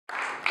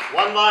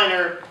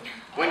One-liner.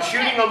 When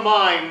shooting a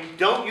mime,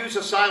 don't use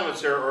a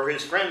silencer or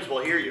his friends will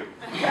hear you.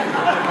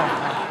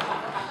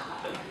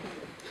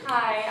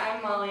 Hi,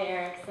 I'm Molly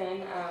Erickson,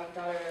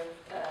 daughter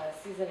of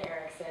Susan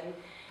Erickson,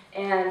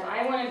 and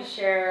I wanted to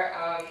share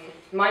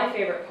my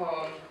favorite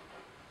poem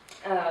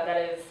that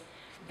is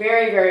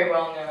very, very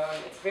well known.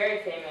 It's very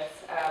famous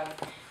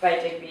by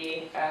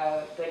Digby,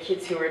 The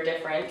Kids Who Were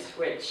Different,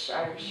 which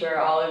I'm sure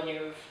all of you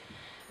have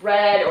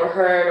read or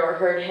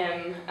heard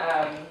him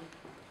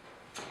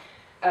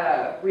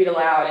read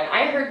aloud. And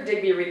I heard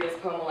Digby read this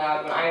poem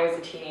aloud when I was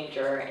a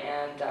teenager,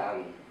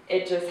 and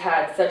it just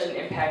had such an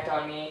impact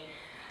on me.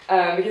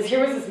 Because here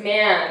was this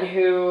man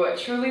who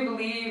truly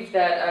believed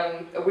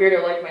that a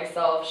weirdo like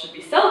myself should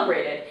be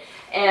celebrated,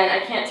 and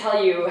I can't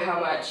tell you how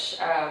much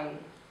I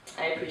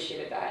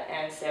appreciated that.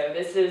 And so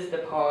this is the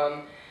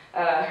poem,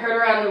 heard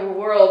around the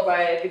world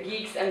by the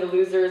geeks and the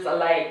losers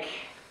alike.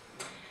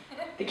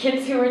 The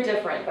Kids Who Were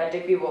Different by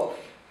Digby Wolfe.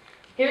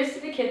 Here's to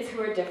the kids who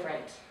are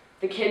different,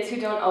 the kids who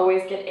don't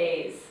always get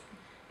A's,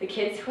 the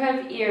kids who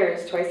have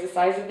ears twice the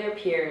size of their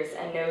peers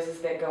and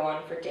noses that go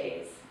on for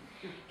days.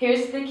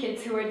 Here's to the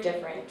kids who are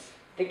different,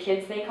 the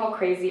kids they call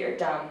crazy or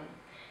dumb,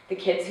 the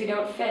kids who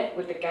don't fit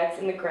with the guts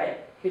and the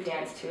grit, who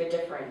dance to a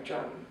different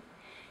drum.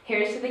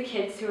 Here's to the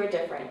kids who are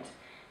different,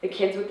 the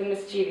kids with the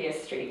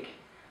mischievous streak,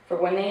 for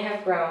when they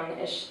have grown,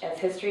 as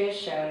history has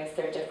shown, it's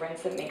their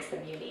difference that makes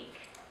them unique.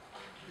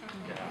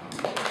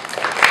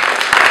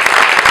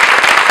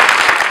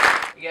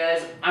 Hey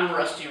guys, I'm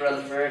Rusty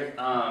Rutherford.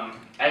 I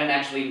didn't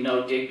actually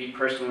know Digby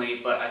personally,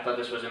 but I thought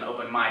this was an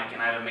open mic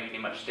and I haven't made any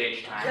much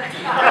stage time.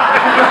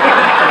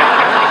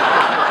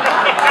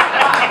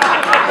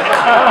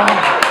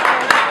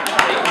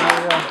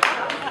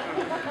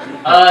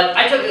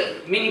 I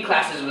took mini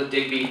classes with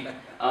Digby.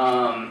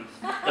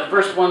 The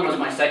first one was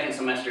my second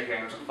semester here,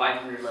 and it was a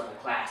 500 level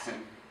class, and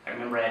I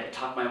remember I had to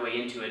talk my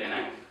way into it, and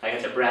I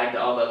got to brag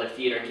to all the other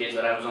theater kids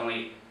that I was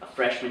only a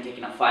freshman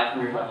taking a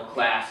 500 level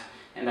class,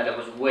 and that it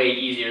was way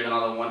easier than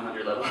all the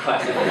 100 level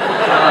classes.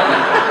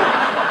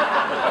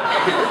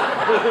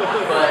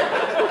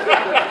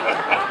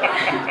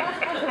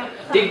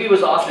 But Digby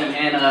was awesome,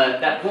 and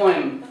that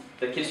poem,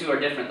 The Kids Who Are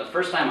Different, the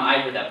first time I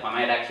heard that poem,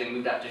 I had actually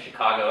moved out to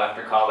Chicago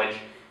after college.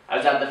 I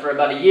was out there for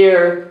about a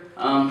year,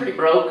 pretty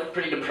broke,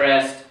 pretty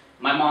depressed.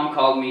 My mom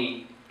called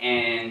me,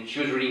 and she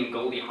was reading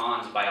Goldie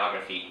Hawn's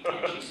biography,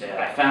 and she said,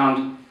 I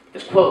found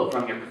this quote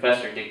from your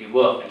professor, Digby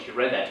Wolfe, and she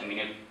read that to me,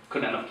 and it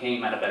couldn't have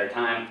came at a better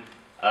time,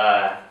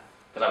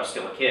 because I was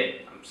still a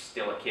kid. I'm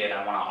still a kid,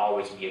 I want to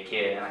always be a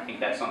kid, and I think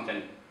that's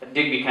something that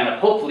Digby kind of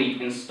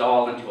hopefully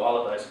installed into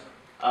all of us.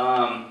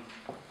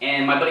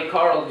 And my buddy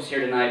Carl, who's here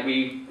tonight,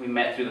 we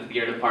met through the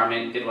theater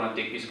department, did one of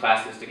Digby's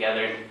classes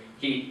together.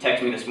 He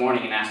texted me this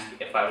morning and asked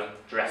if I was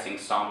dressing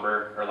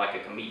somber or like a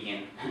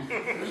comedian.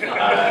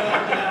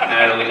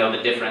 I don't really know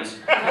the difference.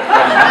 But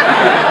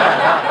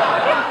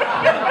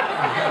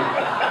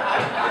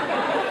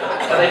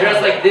I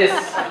dressed like this,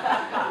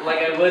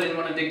 like I would in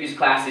one of Digby's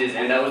classes,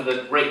 and that was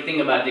the great thing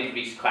about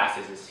Digby's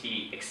classes is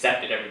he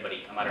accepted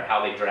everybody, no matter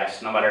how they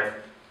dressed, no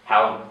matter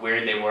how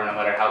weird they were, no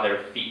matter how their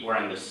feet were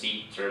in the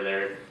seats or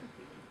their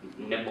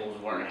nipples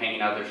weren't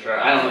hanging out of their shirt.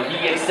 I don't know.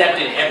 He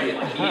accepted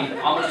everyone. He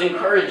almost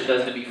encouraged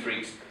us to be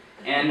freaks.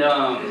 And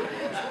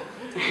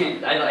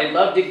I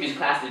love Digby's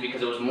classes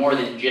because it was more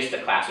than just a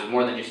class. It was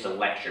more than just a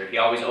lecture. He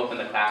always opened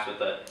the class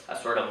with a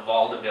sort of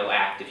vaudeville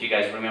act. If you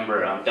guys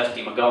remember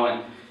Dusty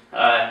McGowan,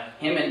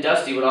 him and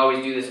Dusty would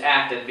always do this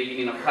act at the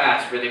beginning of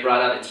class where they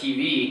brought out a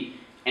TV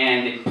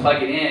and they'd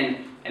plug it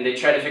in and they'd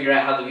try to figure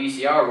out how the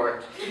VCR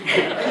worked.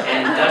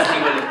 And Dusty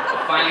would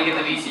finally get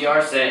the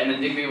VCR set, and then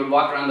Digby would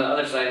walk around the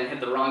other side and hit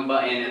the wrong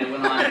button, and it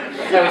went on.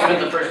 That's how we spent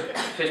the first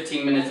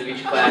 15 minutes of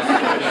each class.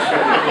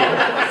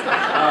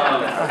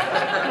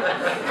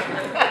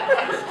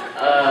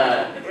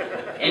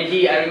 And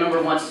I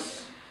remember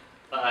once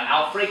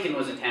Al Franken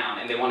was in town,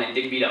 and they wanted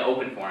Digby to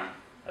open for him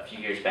a few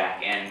years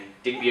back, and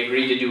Digby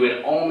agreed to do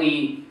it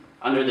only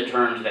under the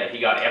terms that he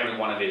got every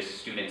one of his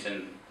students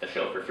in the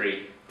show for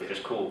free, which was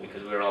cool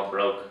because we were all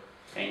broke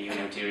paying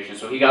UNM tuition.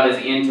 So he got us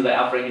into the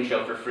Al Franken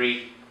show for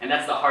free, and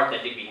that's the heart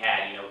that Digby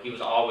had. You know, he was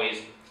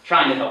always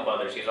trying to help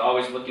others. He was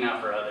always looking out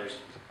for others,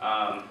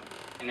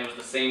 and it was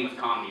the same with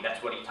comedy.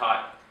 That's what he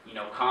taught. You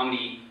know,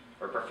 comedy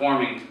or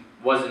performing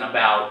wasn't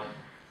about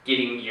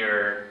getting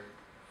your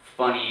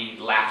funny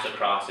laughs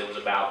across. It was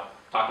about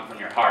talking from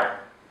your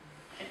heart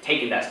and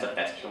taking that stuff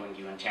that's killing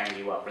you and tearing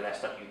you up, or that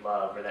stuff you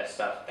love, or that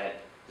stuff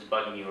that is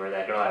bugging you, or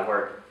that girl at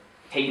work.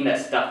 Taking that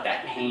stuff,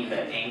 that pain,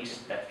 that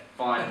angst, that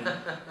fun,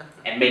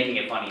 and making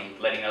it funny and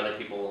letting other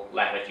people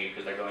laugh at you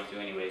because they're going to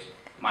anyways.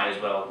 Might as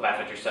well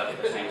laugh at yourself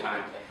at the same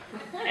time.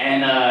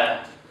 And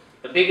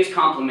the biggest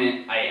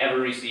compliment I ever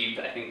received,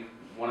 I think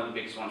one of the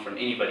biggest ones from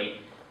anybody,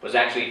 was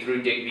actually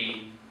through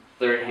Digby,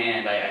 third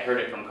hand. I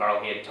heard it from Carl.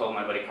 He had told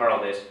my buddy Carl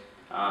this.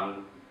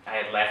 I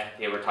had left,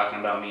 they were talking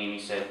about me, and he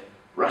said,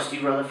 Rusty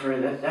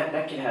Rutherford,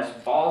 that kid has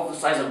balls the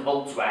size of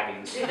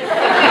Volkswagens.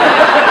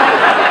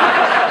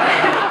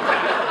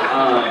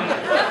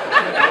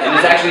 And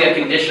it's actually a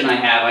condition I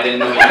have. I didn't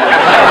know you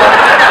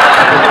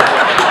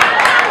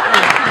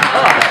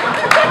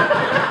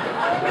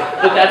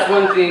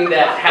one thing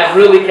that has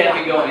really kept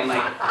me going.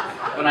 Like,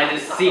 when I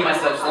just see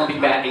myself slumping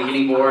back and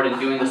getting bored and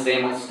doing the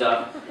same old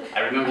stuff,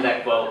 I remember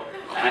that quote.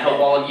 And I hope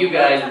all of you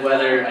guys,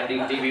 I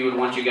think Digby would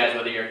want you guys,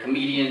 whether you're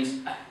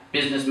comedians,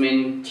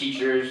 businessmen,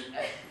 teachers,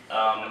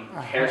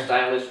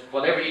 hairstylists,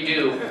 whatever you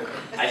do,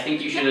 I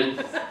think you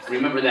should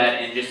remember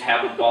that and just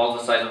have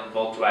balls the size of a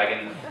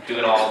Volkswagen, do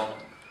it all,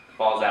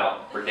 balls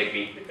out for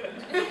Digby.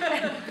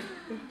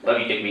 Love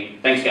you, Digby.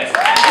 Thanks, guys.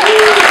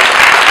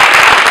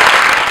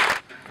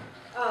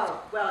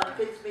 Oh, well, it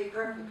fits me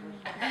perfectly.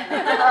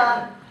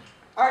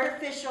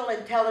 Artificial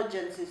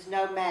intelligence is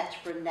no match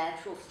for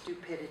natural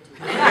stupidity.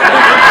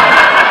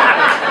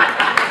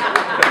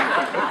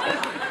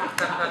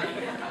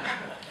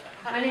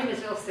 My name is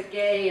Ilsa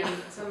Gay, and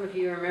some of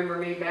you remember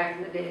me back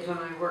in the days when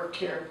I worked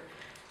here.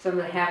 Some of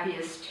the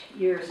happiest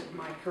years of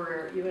my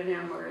career at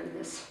UNM were in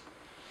this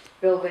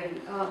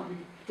building.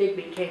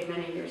 Digby came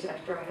many years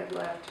after I had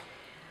left,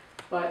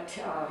 but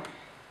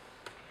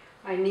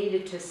I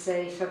needed to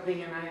say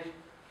something, and I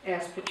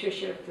asked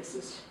Patricia if this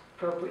is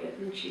appropriate,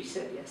 and she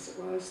said yes,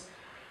 it was.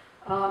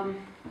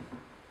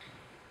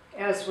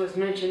 As was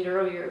mentioned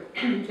earlier,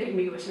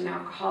 Digby was an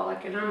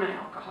alcoholic, and I'm an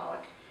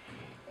alcoholic.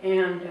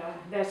 And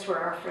that's where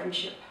our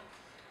friendship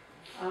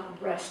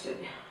rested.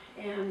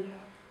 And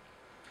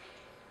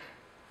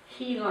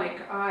he,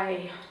 like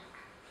I,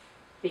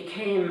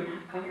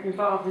 became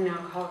involved in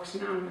Alcoholics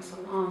Anonymous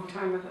a long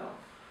time ago.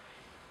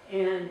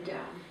 And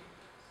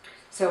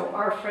so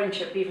our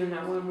friendship, even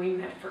though when we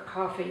met for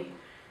coffee,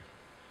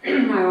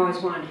 I always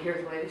wanted to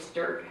hear the latest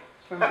dirt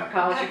from the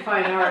College of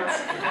Fine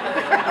Arts.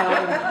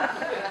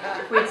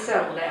 We'd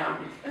settled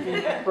down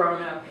and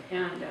grown up,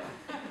 and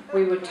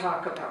we would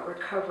talk about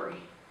recovery.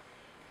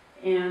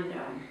 And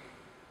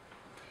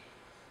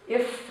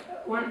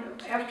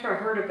after I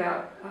heard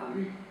about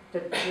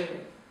the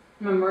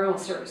memorial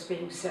service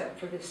being set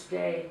for this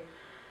day,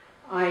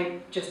 I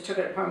just took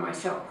it upon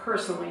myself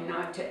personally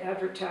not to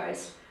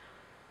advertise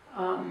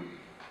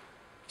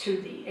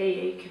to the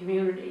AA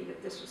community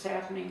that this was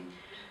happening,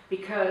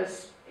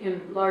 because,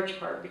 in large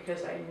part,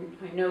 because I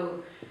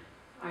know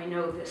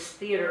this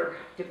theater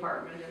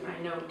department, and I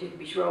know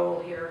Digby's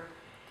role here,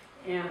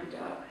 and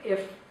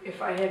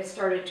if I had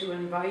started to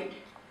invite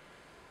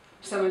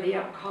some of the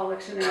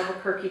alcoholics in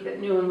Albuquerque that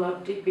knew and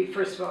loved Digby,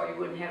 first of all, you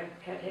wouldn't have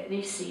had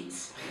any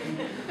seats.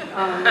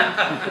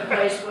 The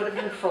place would have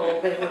been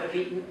full. They would have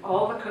eaten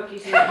all the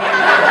cookies and candy,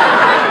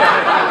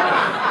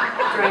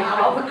 drank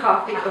all the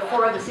coffee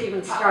before this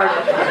even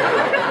started.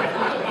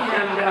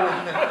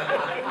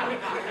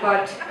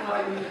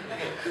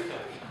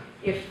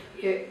 If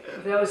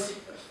those,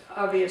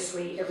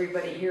 obviously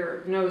everybody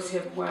here knows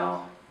him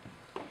well,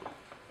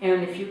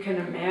 and if you can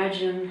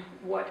imagine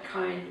what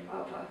kind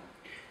of a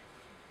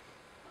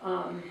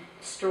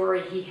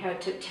story he had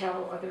to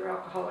tell other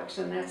alcoholics,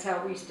 and that's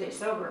how we stay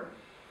sober,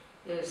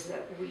 is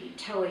that we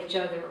tell each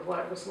other what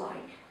it was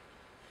like,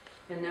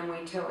 and then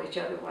we tell each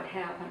other what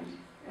happened,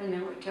 and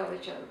then we tell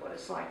each other what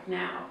it's like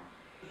now.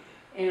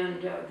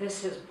 And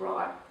this has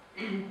brought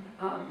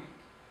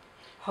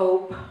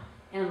hope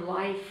and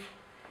life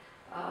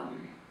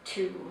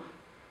to,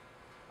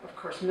 of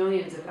course,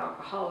 millions of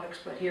alcoholics,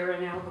 but here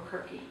in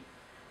Albuquerque,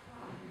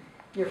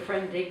 your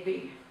friend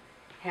Digby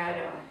had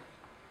a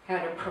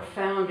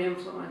profound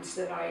influence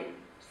that I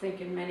think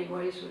in many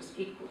ways was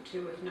equal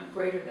to, if not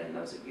greater than,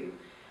 those of you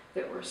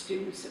that were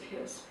students of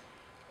his.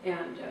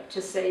 And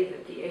to say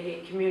that the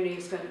AA community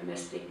is going to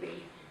miss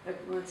Digby,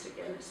 once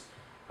again, is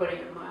putting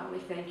it mildly.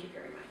 Thank you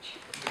very much.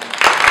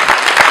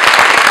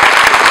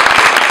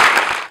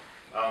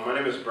 My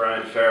name is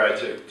Brian Fair. I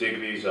took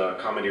Digby's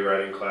comedy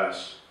writing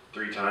class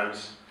 3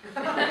 times.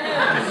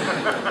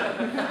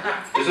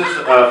 This is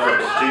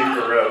from Steve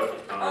Perot,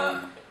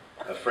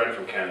 a friend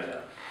from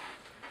Canada.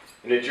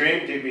 In a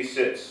dream, Digby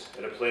sits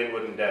at a plain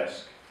wooden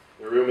desk.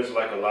 The room is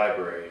like a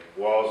library,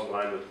 walls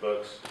lined with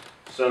books,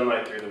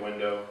 sunlight through the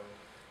window.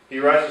 He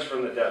rises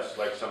from the desk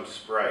like some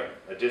sprite,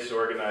 a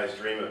disorganized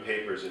dream of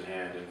papers in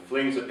hand, and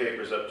flings the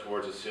papers up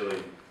towards the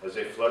ceiling as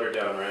they flutter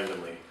down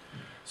randomly.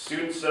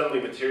 Students suddenly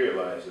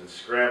materialize and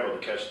scramble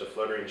to catch the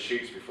fluttering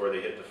sheets before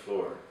they hit the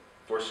floor.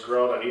 For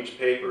scrawled on each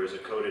paper is a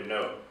coded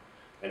note,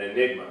 an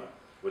enigma,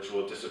 which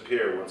will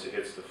disappear once it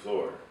hits the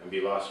floor and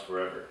be lost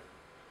forever.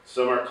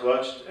 Some are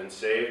clutched and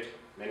saved,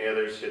 many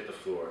others hit the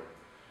floor.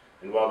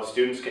 And while the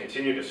students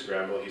continue to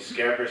scramble, he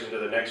scampers into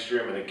the next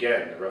room, and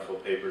again the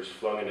ruffled papers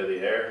flung into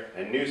the air,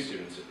 and new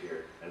students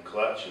appear, and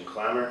clutch and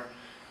clamor,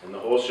 and the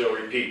whole show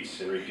repeats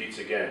and repeats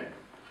again.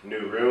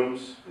 New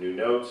rooms, new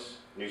notes,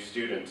 new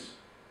students.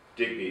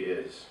 Digby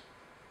is.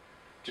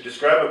 To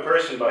describe a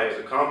person by his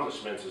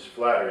accomplishments is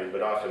flattering,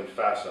 but often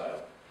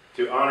facile.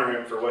 To honor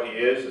him for what he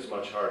is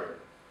much harder.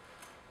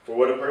 For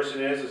what a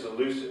person is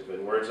elusive,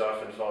 and words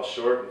often fall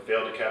short and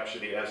fail to capture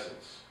the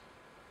essence.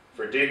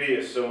 For Digby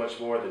is so much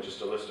more than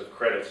just a list of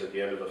credits at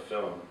the end of a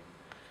film.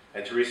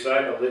 And to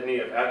recite a litany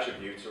of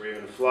attributes or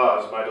even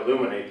flaws might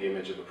illuminate the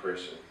image of a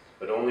person,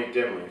 but only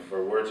dimly,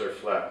 for words are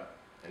flat,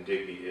 and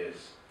Digby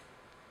is.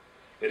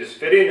 It is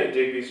fitting that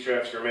Digby's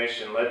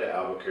transformation led to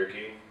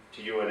Albuquerque,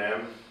 to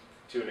UNM,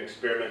 to an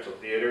experimental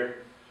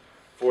theater,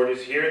 for it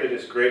is here that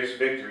his greatest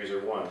victories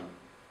are won.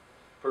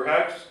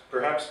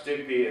 Perhaps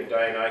Digby and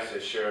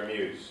Dionysus share a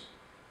muse.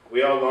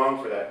 We all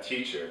long for that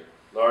teacher,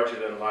 larger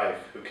than life,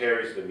 who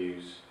carries the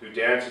muse, who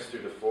dances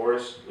through the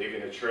forest,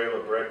 leaving a trail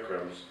of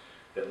breadcrumbs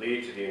that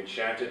lead to the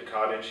enchanted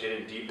cottage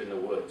hidden deep in the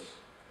woods.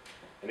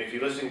 And if you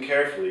listen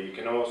carefully, you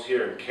can almost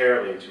hear him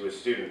caroling to his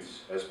students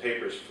as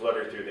papers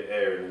flutter through the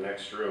air in the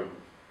next room.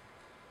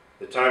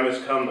 The time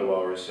has come, the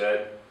walrus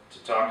said, to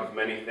talk of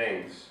many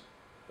things,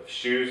 of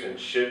shoes and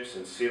ships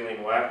and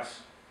sealing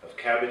wax, of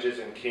cabbages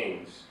and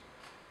kings,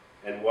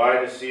 and why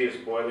the sea is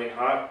boiling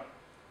hot,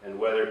 and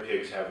whether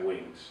pigs have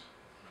wings.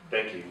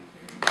 Thank you.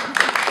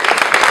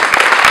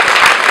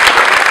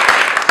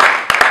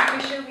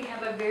 Fisher, we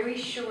have a very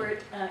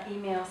short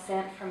email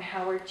sent from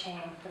Howard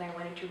Chang that I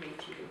wanted to read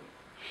to you.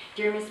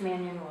 Dear Miss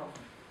Mannion Wolfe,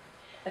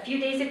 a few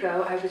days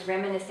ago I was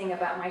reminiscing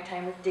about my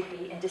time with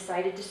Digby and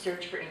decided to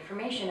search for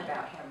information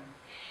about him.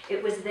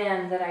 It was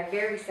then that I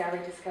very sadly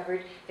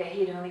discovered that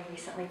he had only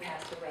recently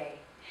passed away.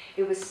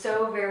 It was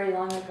so very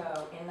long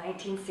ago, in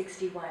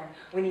 1961,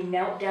 when he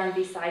knelt down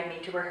beside me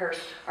to rehearse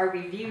our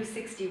Review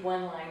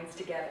 61 lines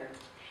together.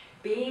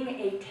 Being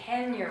a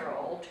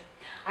 10-year-old,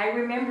 I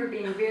remember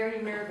being very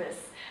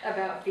nervous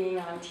about being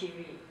on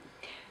TV.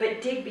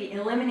 But Digby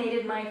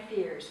eliminated my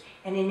fears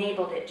and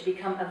enabled it to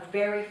become a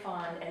very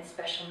fond and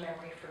special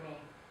memory for me.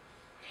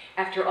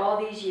 After all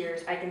these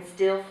years, I can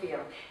still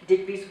feel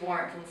Digby's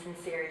warmth and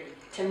sincerity.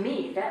 To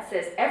me, that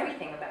says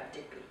everything about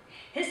Digby.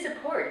 His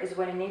support is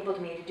what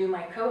enabled me to do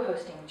my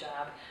co-hosting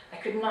job. I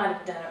could not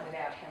have done it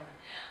without him.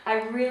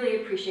 I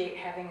really appreciate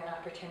having an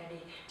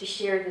opportunity to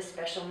share this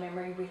special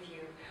memory with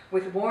you.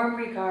 With warm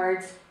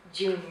regards,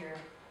 Junior,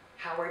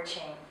 Howard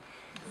Chang.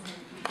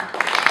 I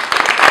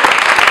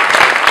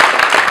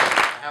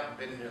haven't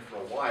been here for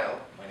a while.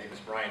 My name is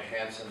Brian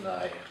Hansen.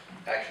 I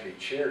actually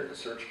chaired the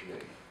search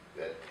committee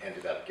that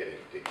ended up getting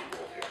Digby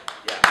Wolfe here.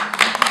 Yeah.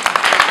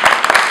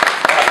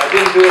 I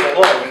didn't do it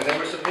alone, and there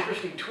were some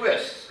interesting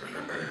twists.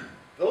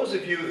 Those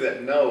of you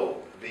that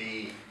know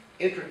the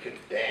intricate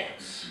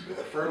dance with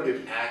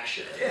affirmative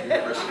action at the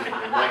University of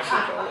New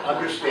Mexico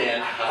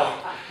understand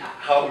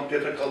how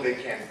difficult it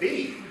can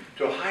be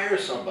to hire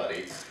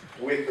somebody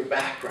with the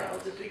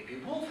background that Digby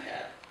Wolfe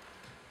had,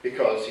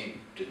 because he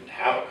didn't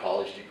have a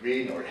college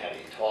degree, nor had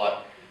he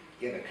taught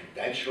in a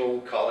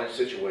conventional college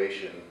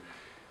situation.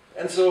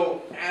 And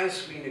so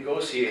as we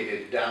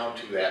negotiated down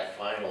to that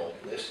final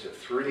list of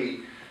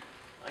 3,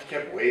 I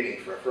kept waiting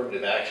for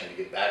affirmative action to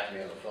get back to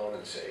me on the phone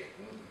and say,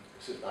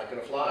 this is not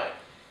going to fly.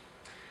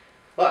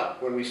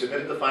 But when we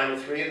submitted the final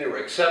 3 and they were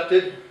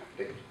accepted,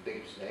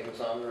 Digby's name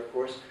was on there, of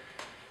course,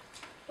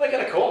 I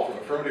got a call from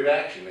affirmative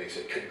action. They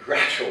said,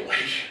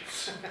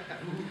 congratulations,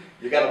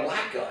 you got a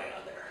black guy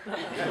on there.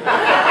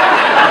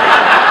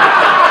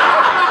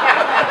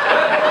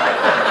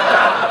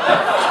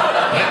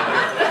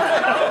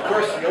 Of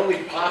course, the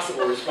only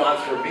possible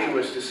response from me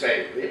was to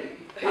say, really?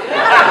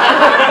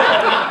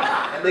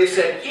 And they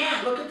said,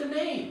 yeah, look at the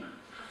name.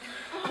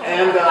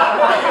 And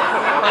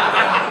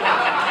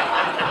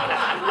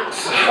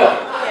so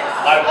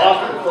I've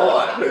often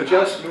thought that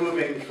just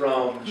moving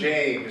from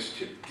James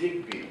to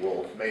Digby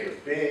Wolfe made a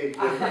big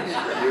difference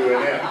for you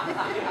and him.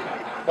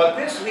 But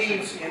this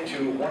leads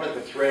into one of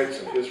the threads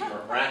of his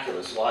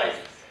miraculous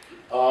life.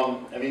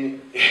 I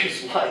mean,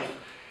 his life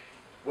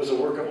was a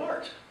work of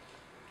art,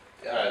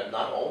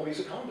 not always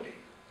a comedy,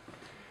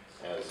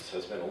 as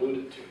has been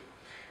alluded to.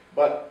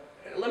 But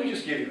let me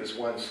just give you this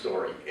one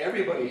story.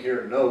 Everybody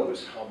here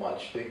knows how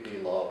much Digby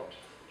loved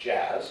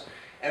jazz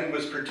and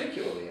was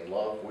particularly in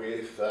love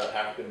with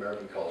African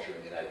American culture in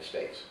the United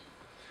States.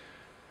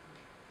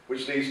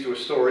 Which leads to a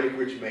story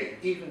which may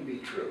even be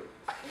true.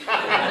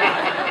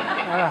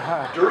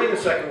 During the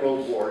Second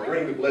World War,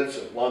 during the Blitz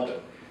of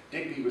London,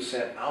 Digby was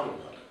sent out of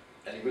London,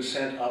 and he was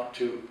sent up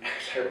to,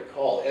 as I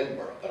recall,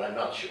 Edinburgh, but I'm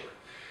not sure.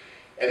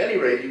 At any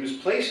rate, he was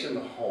placed in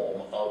the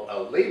home of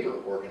a labor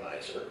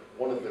organizer,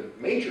 one of the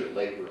major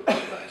labor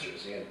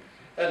organizers in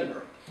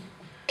Edinburgh.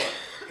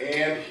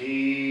 And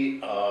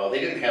they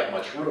didn't have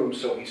much room,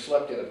 so he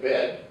slept in a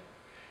bed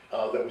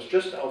that was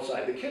just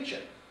outside the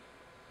kitchen.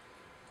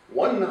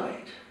 One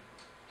night,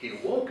 he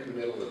woke in the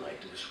middle of the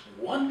night to this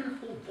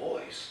wonderful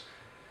voice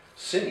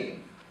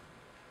singing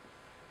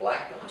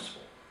black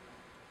gospel.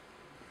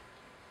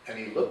 And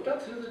he looked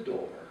up through the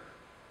door,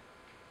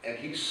 and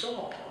he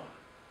saw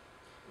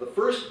the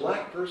first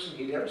black person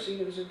he'd ever seen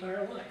in his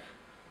entire life.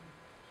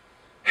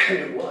 And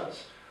it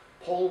was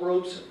Paul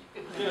Robeson.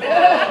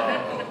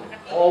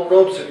 Paul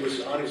Robeson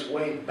was on his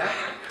way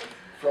back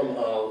from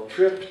a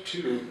trip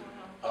to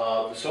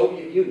the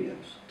Soviet Union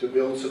to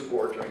build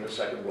support during the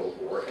Second World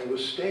War, and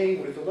was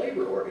staying with the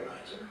labor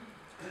organizer.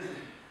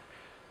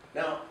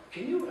 Now,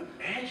 can you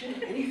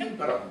imagine anything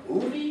but a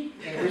movie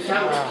in which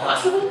that was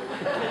possible?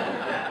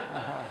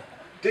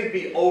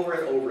 Digby over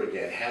and over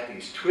again had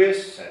these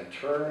twists and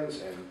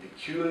turns and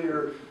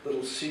peculiar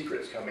little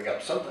secrets coming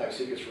up. Sometimes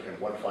secrets for him,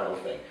 one final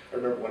thing. I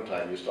remember one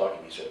time he was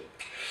talking, he said,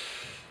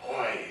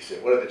 boy, he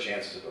said, what are the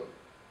chances of a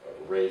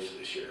raise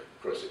this year?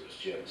 Of course, it was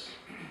Jim's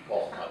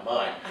fault, not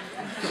mine.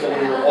 So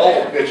we were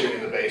all bitching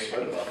in the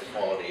basement about the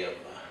quality of the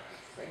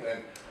thing.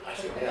 And I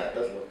said, yeah, it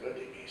doesn't look good,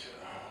 Digby. He said,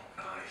 oh,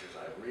 God, he says,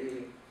 I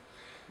really...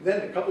 And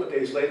then a couple of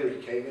days later,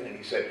 he came in and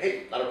he said,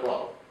 hey, not a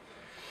problem.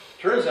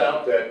 Turns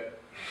out that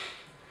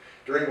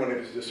during one of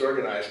his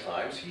disorganized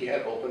times, he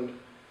had opened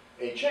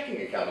a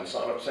checking account in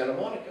Santa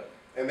Monica.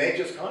 And they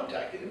just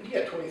contacted him. He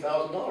had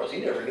 $20,000.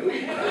 He never knew he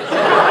had it.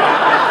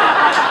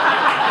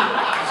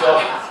 So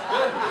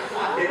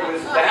it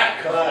was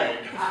that kind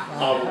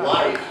of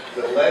life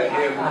that led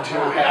him to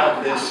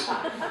have this,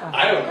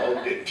 I don't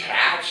know,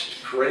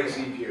 detached,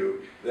 crazy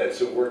view that's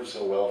worked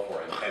so well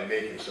for him and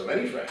made him so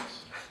many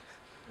friends.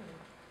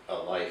 A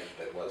life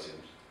that was,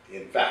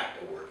 in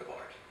fact, a work of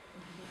art.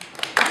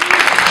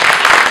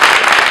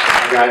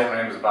 Hi guys,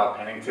 my name is Bob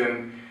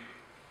Pennington,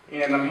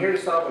 and I'm here to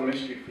solve a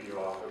mystery for you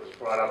all that was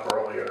brought up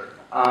earlier.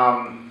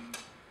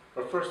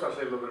 But first I'll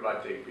say a little bit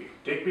about Digby.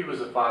 Digby was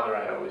the father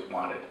I always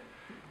wanted,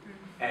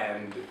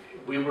 and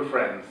we were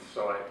friends,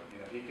 so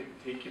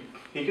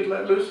he could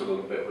let loose a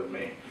little bit with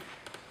me.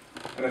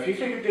 And if you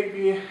think of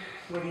Digby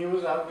when he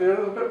was out there a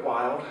little bit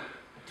wild,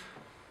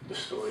 the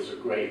stories are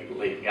great,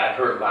 believe me, I've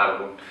heard a lot of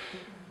them.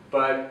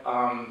 But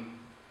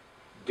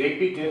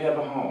Digby did have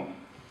a home.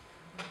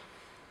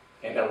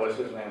 And I was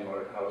his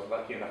landlord. I was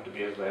lucky enough to be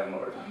his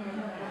landlord.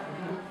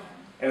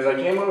 And as I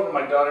came over,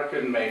 my daughter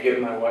couldn't make it,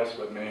 and my wife's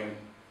with me. And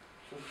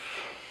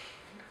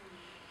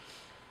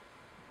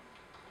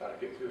gotta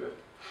get through this.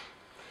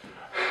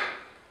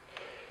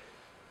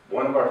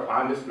 One of our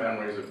fondest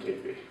memories of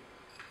Digby,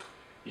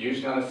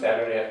 usually on a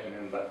Saturday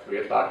afternoon, about 3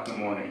 o'clock in the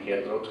morning, he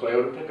had a little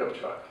Toyota pickup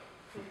truck.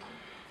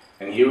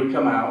 And he would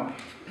come out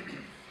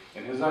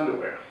in his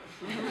underwear.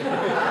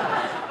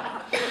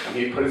 And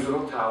he'd put his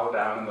little towel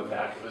down in the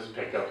back of his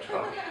pickup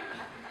truck,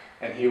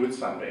 and he would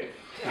sunbathe.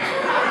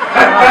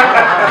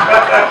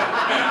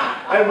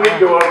 And we'd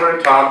go over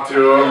and talk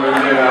to him, and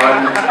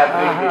and have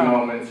Digby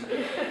moments.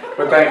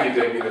 But thank you,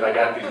 Digby, that I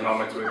got these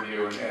moments with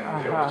you,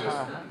 and it was just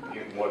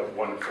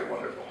wonderful,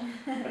 wonderful.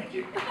 Thank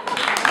you.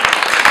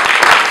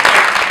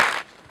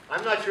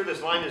 I'm not sure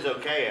this line is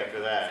okay after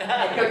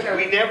that.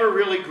 We never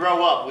really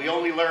grow up. We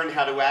only learn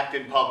how to act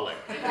in public.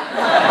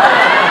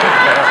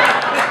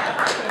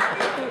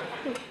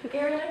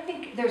 Erin, I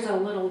think there's a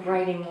little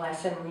writing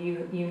lesson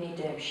you need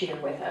to share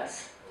with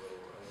us.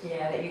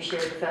 Yeah, that you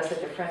shared with us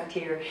at the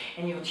Frontier,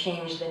 and you'll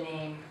change the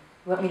name.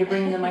 You want me to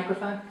bring in the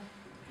microphone?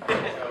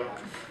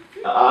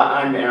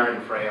 I'm Aaron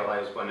Frail. I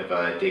was one of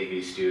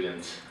Digby's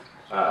students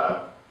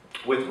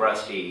with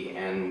Rusty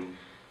and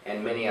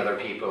many other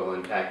people.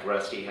 In fact,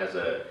 Rusty has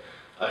a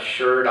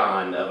shirt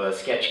on of a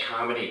sketch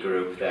comedy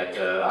group that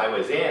I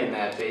was in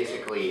that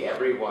basically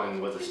everyone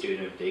was a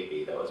student of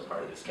Digby that was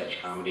part of the sketch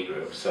comedy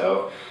group.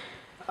 So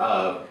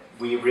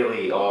we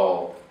really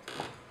all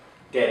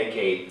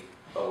dedicate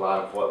a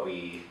lot of what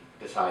we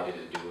decided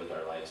to do with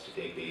our lives to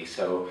Digby.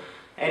 So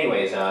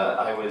anyways,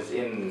 I was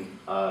in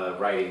a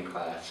writing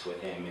class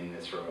with him in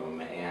this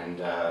room,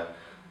 and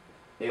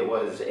it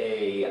was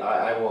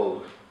I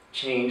will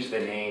change the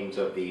names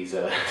of these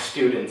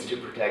students to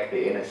protect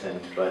the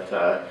innocent, but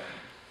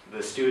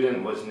the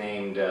student was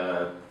named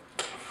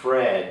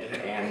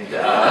Fred, and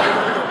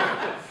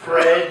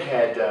Fred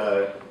had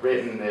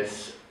written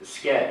this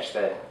sketch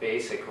that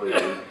basically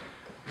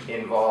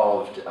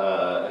involved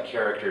a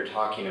character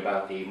talking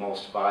about the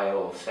most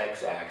vile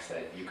sex acts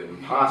that you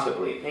can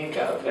possibly think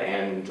of,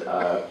 and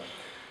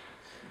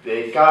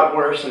it got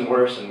worse and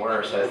worse and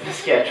worse as the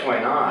sketch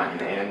went on,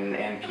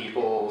 and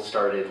people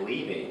started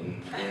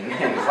leaving in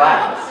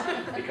class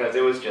because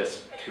it was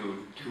just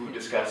too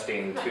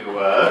disgusting to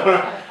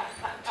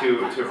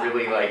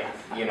really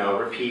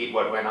repeat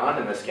what went on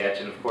in the sketch.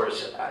 And of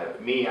course,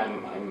 I'm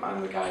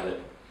the guy that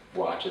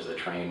watches a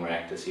train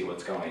wreck to see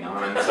what's going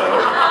on, so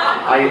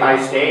I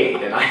stayed,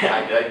 and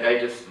I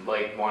just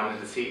wanted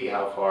to see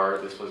how far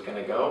this was going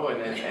to go,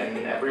 and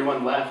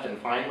everyone left, and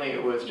finally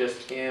it was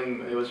just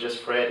him, it was just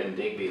Fred and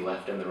Digby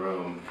left in the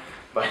room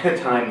by the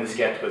time the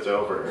sketch was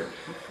over.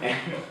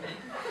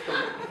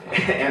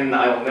 And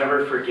I'll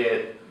never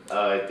forget,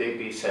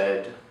 Digby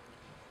said,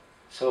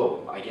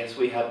 "So, I guess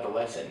we have the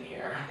lesson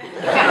here."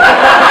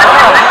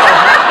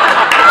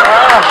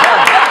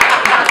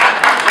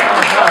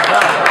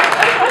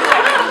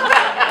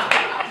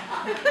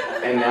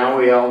 And now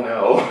we all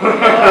know.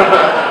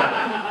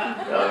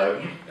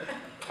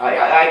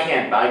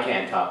 I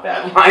can't top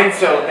that line,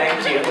 so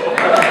thank you.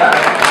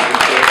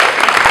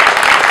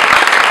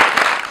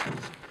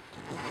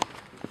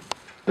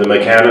 The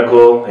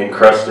mechanical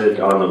encrusted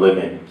on the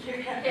living.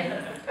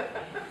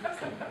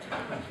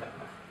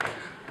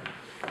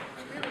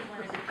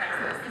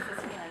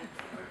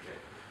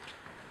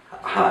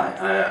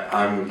 Hi,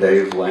 I'm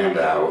Dave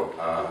Landau,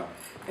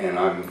 and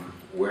I'm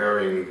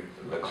wearing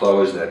the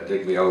clothes that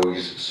Digby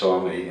always saw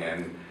me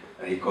in.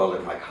 He called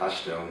it my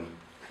costume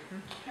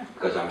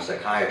because I'm a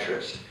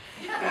psychiatrist.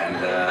 And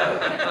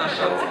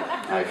so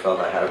I felt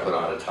I had to put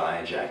on a tie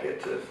and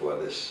jacket for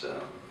this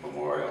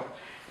memorial.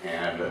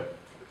 And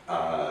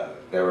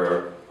there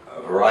were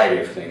a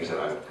variety of things that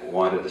I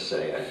wanted to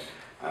say.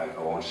 I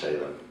won't say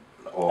them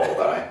all,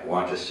 but I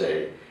want to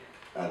say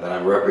that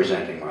I'm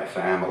representing my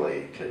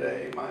family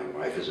today. My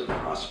wife is in the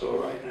hospital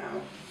right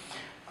now,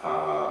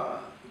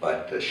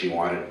 but she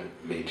wanted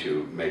me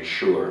to make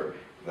sure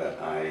that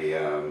I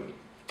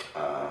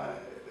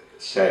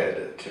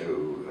said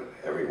to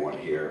everyone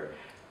here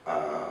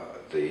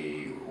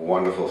the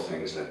wonderful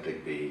things that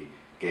Digby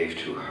gave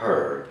to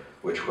her,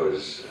 which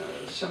was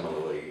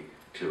similarly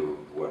to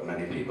what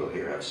many people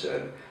here have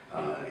said,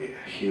 a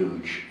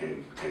huge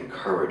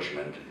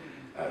encouragement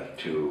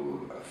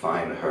to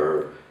find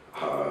her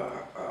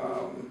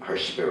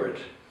spirit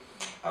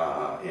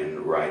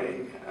in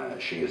writing.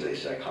 She is a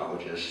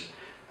psychologist,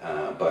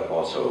 but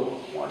also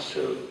wants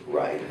to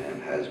write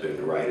and has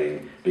been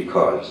writing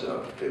because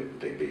of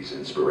Digby's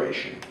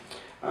inspiration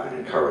and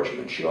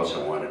encouragement. She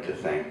also wanted to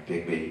thank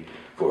Digby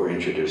for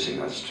introducing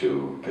us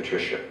to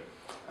Patricia,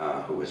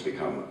 who has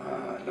become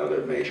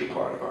another major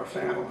part of our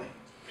family.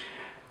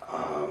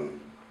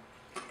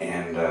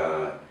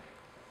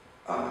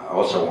 I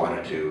also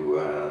wanted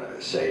to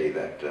say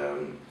that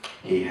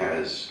he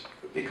has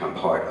become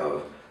part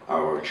of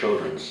our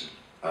children's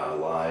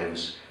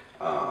lives.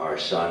 Our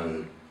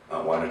son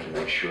wanted to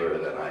make sure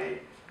that I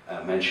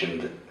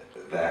mentioned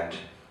that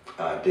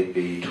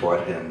Digby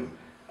taught him,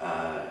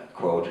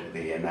 quote,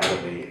 the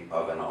anatomy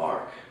of an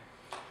ark,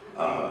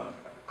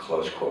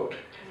 close quote.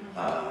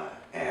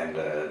 And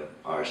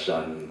our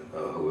son,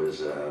 who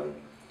is a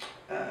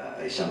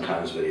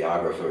sometimes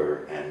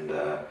videographer and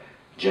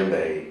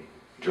djembe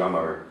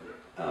drummer,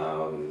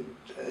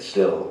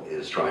 still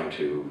is trying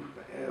to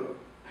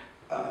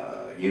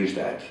use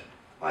that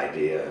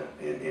idea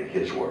in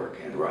his work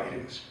and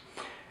writings.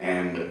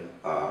 And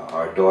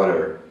our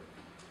daughter,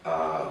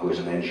 who is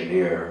an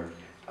engineer,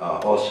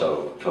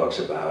 also talks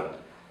about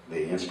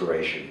the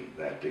inspiration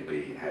that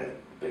Digby had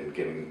been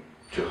giving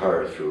to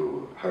her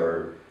through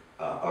her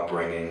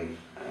upbringing.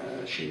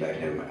 She met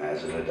him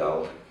as an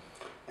adult,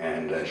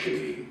 and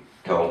she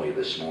told me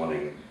this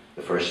morning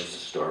the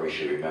first story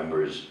she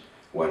remembers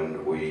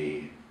when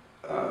we,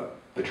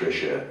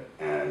 Patricia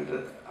and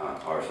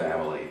our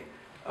family,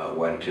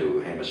 went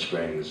to Hema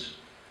Springs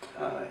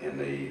in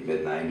the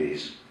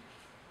mid-90s,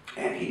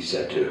 and he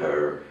said to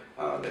her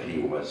that he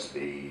was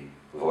the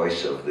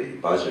voice of the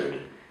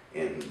buzzard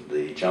in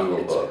the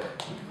Jungle Book.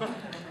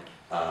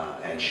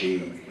 And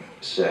she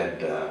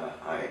said,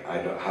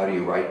 how do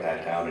you write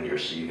that down in your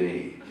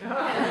CV?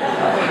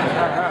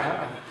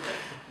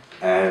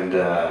 And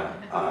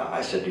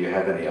I said, do you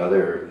have any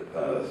other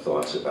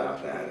thoughts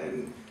about that?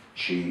 And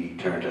she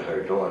turned to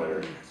her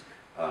daughter,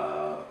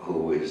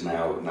 who is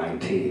now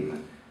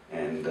 19,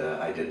 and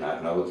I did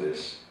not know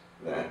this,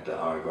 that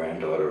our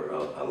granddaughter,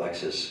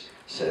 Alexis,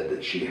 said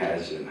that she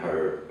has in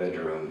her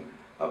bedroom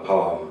a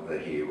poem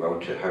that he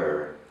wrote to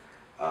her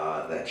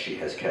that she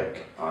has kept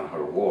on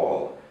her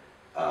wall.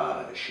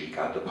 She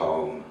got the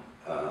poem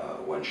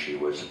when she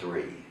was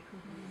 3,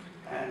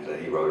 and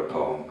he wrote a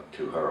poem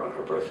to her on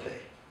her birthday.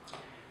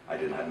 I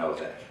did not know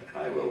that.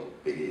 I will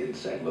be in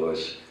St.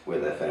 Louis, where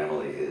their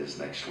family is,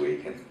 next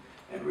week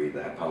and read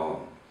that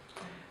poem.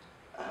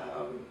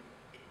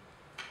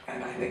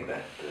 And I think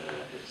that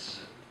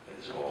is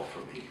all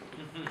for me.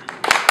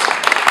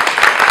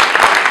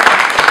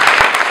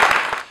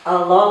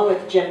 Along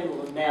with Jim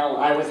Linnell,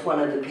 I was one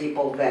of the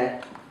people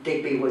that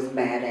Digby was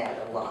mad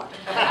at a lot.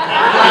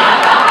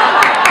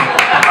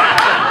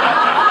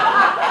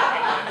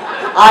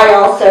 I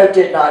also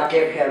did not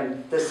give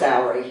him the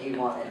salary he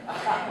wanted.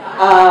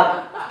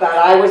 But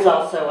I was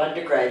also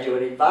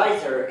undergraduate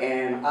advisor,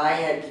 and I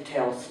had to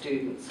tell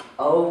students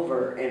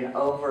over and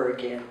over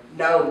again,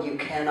 no, you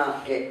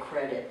cannot get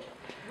credit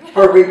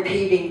for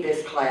repeating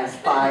this class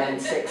 5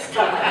 and 6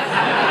 times.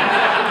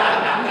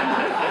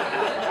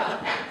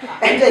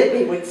 And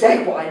they would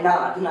say, why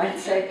not? And I'd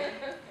say,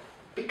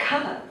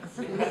 because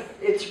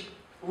it's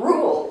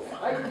rules.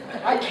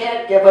 I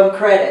can't give them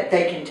credit.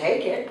 They can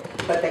take it,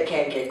 but they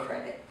can't get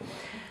credit.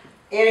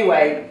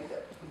 Anyway,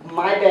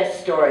 my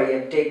best story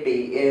of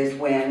Digby is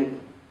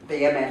when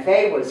the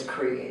MFA was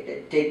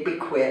created. Digby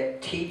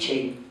quit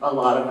teaching a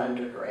lot of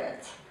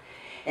undergrads.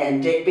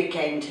 And Digby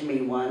came to me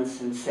once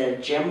and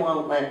said, Jim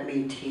won't let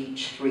me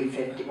teach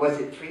 350, was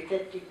it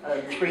 350?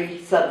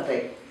 3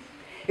 something.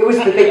 It was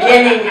the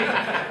beginning.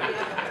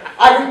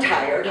 I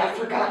retired, I've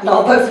forgotten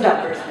all those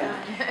numbers now.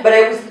 But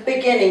it was the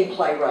beginning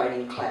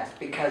playwriting class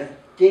because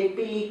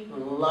Digby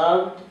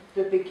loved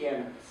the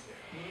beginners.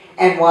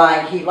 And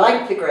while he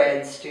liked the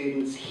grad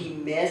students, he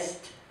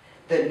missed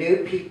the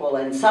new people,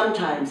 and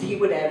sometimes he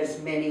would have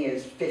as many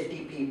as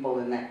 50 people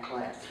in that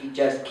class. He'd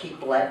just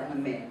keep letting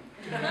them in.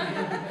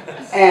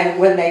 And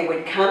when they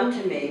would come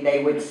to me,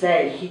 they would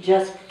say, he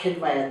just can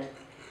let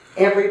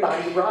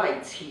everybody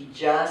write. He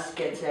just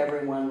gets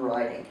everyone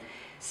writing.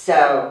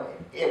 So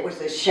it was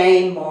a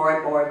shame more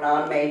and more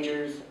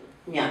non-majors,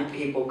 young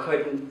people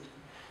couldn't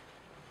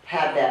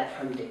have that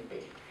from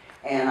Digby.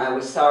 And I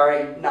was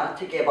sorry not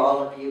to give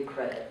all of you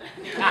credit.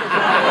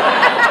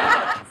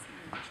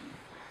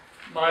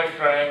 My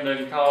friend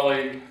and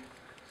colleague,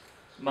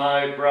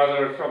 my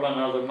brother from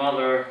another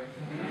mother,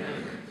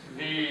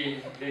 the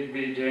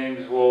Digby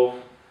James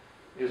Wolfe,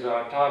 is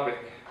our topic.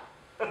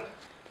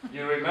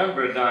 You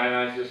remember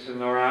Dionysus in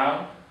the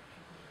Round,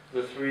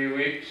 the 3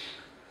 weeks,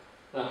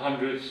 the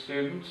 100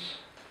 students?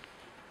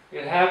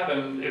 It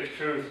happened, if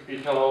truth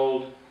be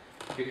told,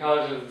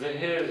 because of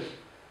his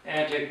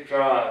antic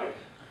drive.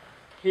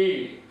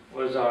 He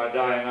was our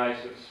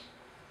Dionysus.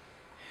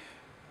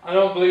 I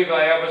don't believe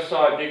I ever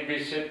saw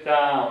Digby sit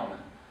down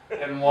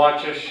and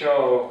watch a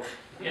show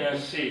in a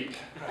seat.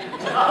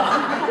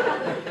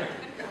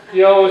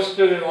 He always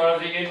stood in one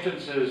of the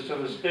entrances to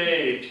the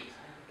stage,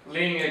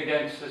 leaning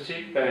against the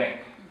seat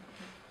bank.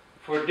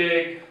 For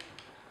Dig,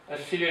 a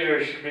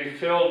theater should be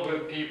filled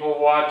with people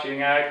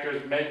watching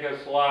actors make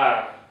us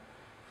laugh,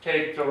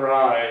 take the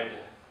ride.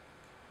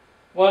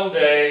 One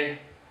day,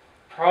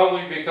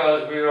 probably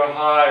because we were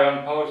high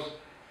on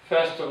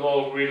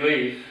post-festival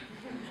relief,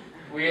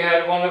 we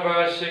had one of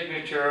our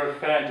signature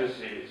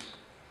fantasies.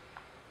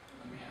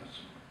 Let me have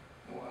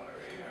some water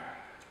here.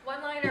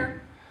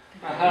 One-liner.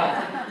 What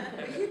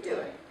are you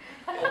doing?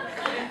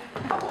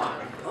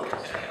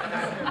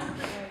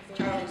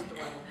 Charlie's the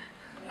one.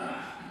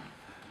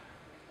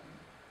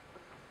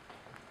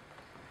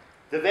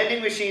 The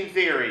vending machine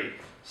theory.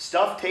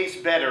 Stuff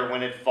tastes better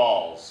when it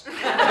falls.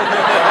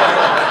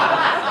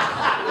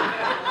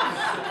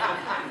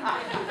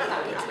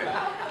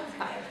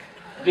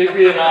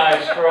 Digby and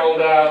I strolled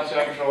down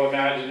Central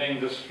imagining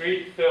the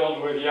street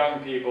filled with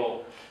young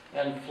people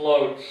and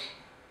floats,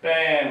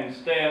 bands,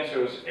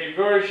 dancers, a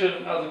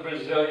version of the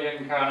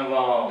Brazilian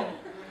Carnival.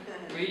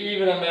 We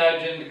even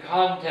imagined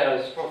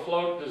contests for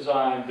float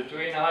design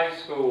between high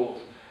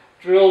schools,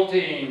 drill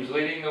teams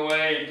leading the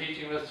way,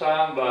 teaching the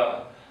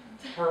samba,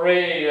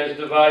 parade as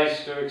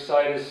device to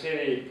excite a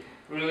city,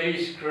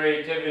 release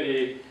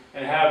creativity,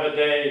 and have a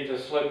day to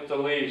slip the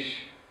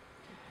leash.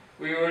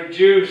 We were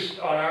juiced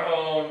on our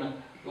own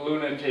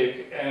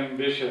lunatic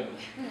ambition.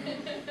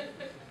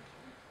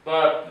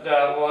 But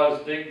that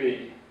was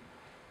Digby,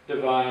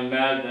 divine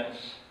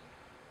madness.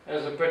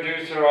 As a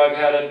producer, I've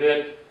had a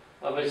bit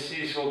of a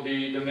Cecil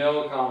B.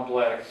 DeMille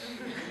complex.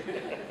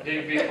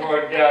 Digby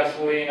poured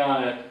gasoline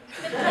on it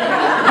and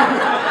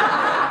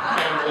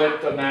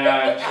lit the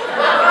match.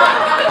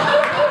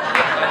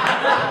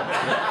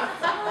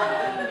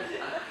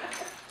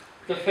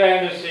 The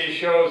fantasy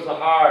shows the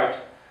heart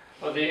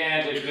of the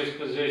antic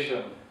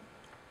disposition.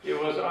 It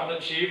was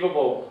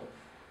unachievable.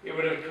 It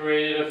would have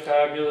created a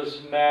fabulous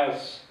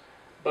mess,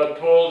 but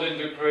pulled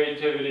into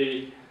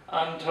creativity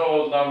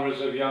untold numbers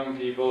of young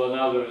people and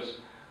others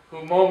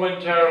who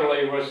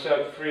momentarily were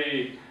set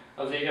free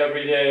of the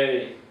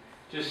everyday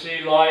to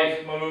see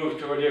life move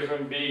to a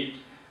different beat,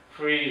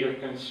 freed of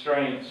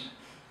constraints.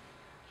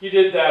 He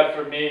did that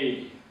for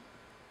me,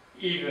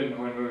 even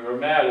when we were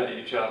mad at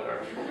each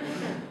other.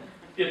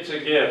 It's a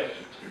gift,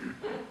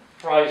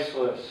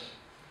 priceless,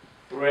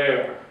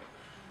 rare.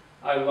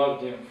 I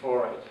loved him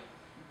for it.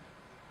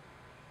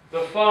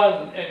 The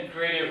fun and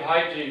creative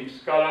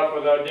hijinks got up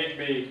with our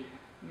Digby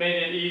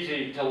made it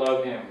easy to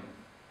love him.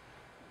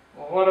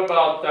 Well, what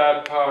about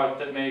that part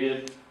that made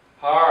it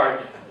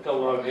hard to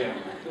love him?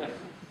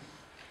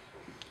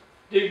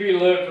 Digby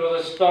lived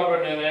with a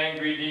stubborn and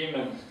angry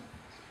demon.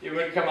 It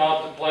would come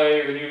out to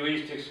play when you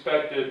least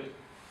expected,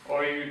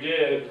 or you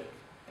did,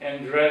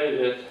 and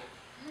dreaded it.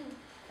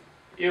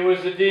 It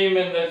was a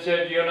demon that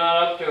said you're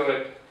not up to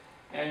it,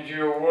 and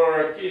your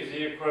work is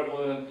the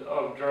equivalent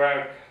of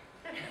dreck.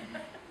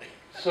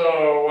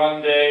 So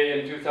one day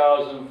in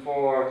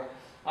 2004,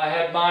 I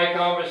had my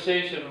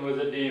conversation with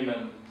the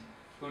demon,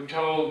 who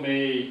told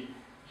me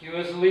he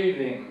was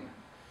leaving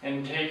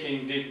and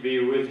taking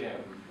Digby with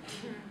him.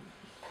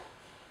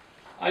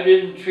 I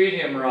didn't treat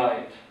him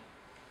right.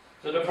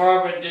 The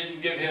department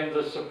didn't give him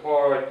the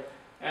support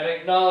and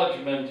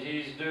acknowledgement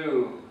he's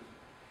due.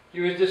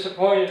 He was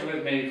disappointed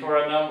with me for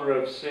a number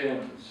of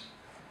sins,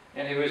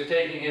 and he was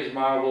taking his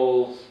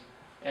marbles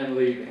and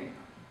leaving.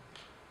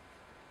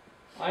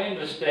 I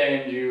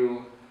understand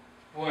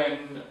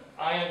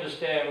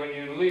when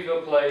you leave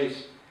a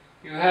place,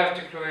 you have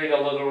to create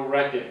a little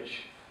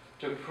wreckage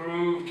to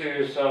prove to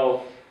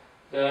yourself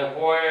that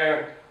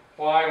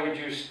why would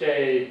you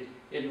stay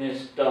in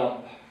this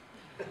dump?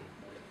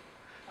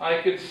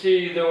 I could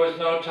see there was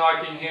no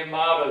talking him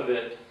out of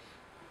it,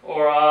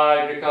 or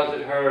I, because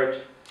it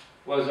hurt,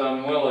 was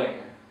unwilling.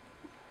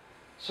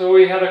 So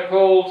we had a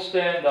cold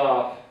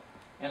standoff,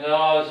 and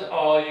as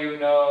all you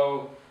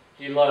know,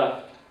 he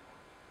left.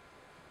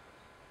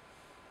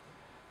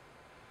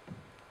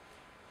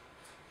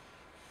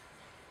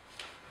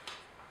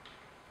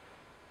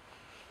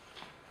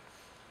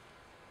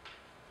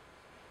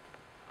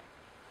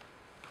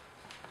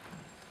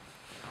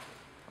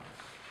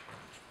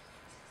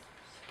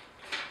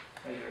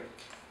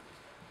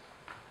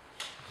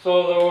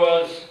 So there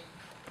was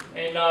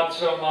a not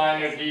so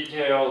minor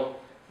detail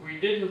we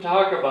didn't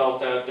talk about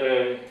that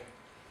day.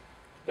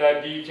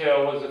 That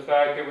detail was the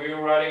fact that we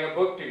were writing a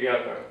book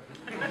together.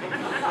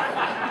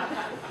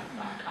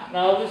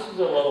 Now this is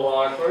a little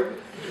awkward.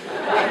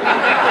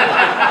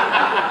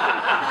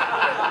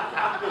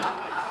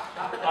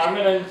 I'm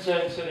an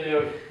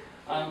insensitive,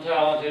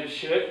 untalented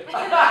shit.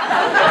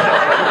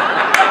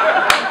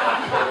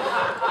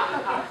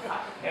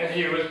 And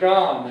he was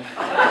gone.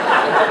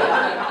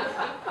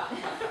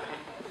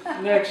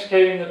 Next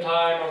came the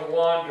time of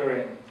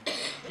wandering.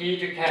 He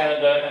to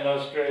Canada and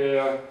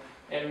Australia,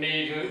 and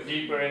me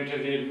deeper into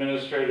the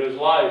administrator's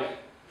life.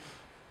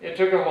 It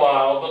took a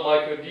while, but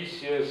like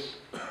Odysseus,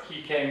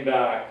 he came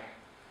back.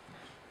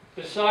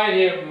 Beside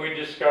him, we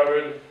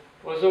discovered,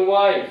 was a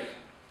wife.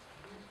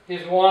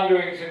 His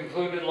wanderings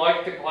included,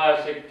 like the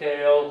classic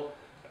tale,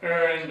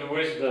 earned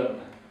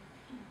wisdom.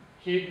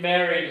 He'd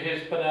married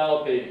his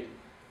Penelope,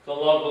 the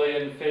lovely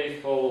and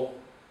faithful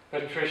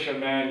Patricia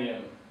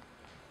Mannion.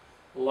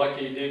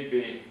 Lucky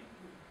Digby.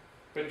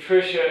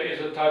 Patricia is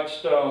a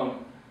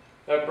touchstone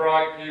that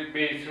brought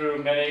Digby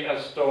through many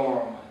a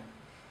storm.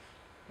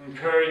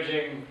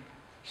 Encouraging,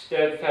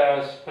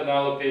 steadfast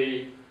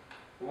Penelope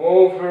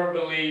wove her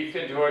belief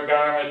into a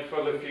garment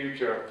for the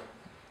future.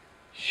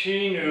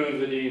 She knew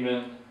the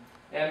demon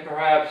and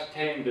perhaps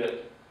tamed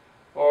it,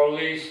 or at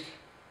least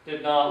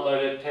did not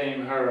let it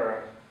tame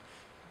her.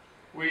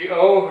 We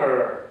owe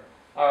her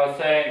our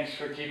thanks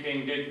for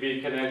keeping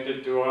Digby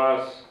connected to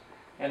us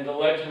and the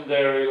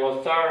legendary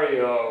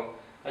Lothario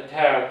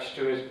attached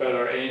to his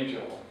better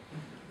angel.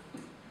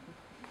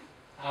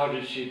 How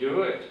did she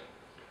do it?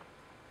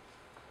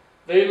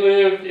 They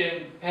lived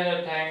in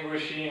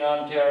Penetanguishene,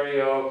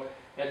 Ontario,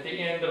 at the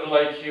end of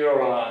Lake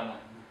Huron.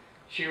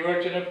 She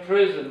worked in a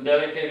prison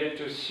dedicated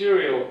to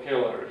serial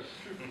killers.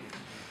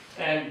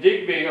 And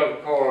Digby,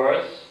 of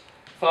course,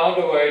 found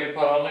a way to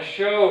put on a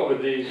show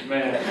with these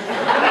men.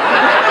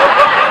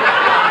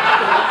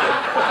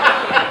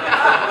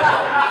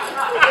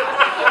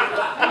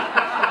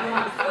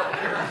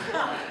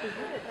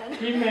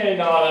 He may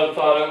not have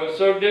thought it was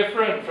so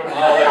different from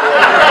Hollywood.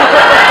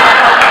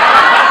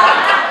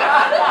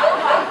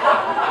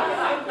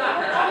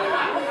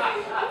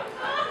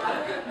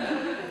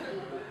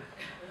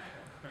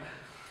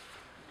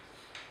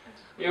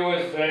 It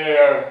was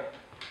there,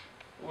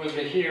 with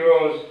the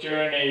hero's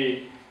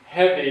journey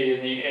heavy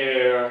in the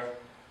air,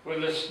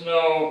 with the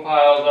snow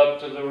piled up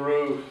to the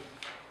roof,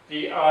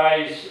 the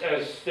ice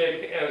as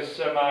thick as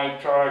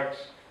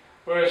semi-trucks,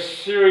 where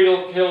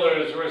serial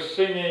killers were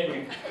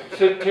singing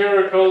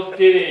satirical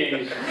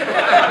ditties.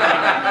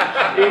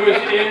 It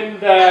was in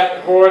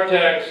that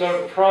vortex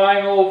of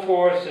primal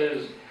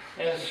forces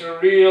and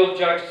surreal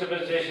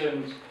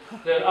juxtapositions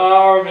that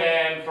our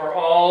man for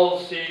all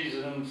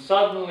seasons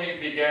suddenly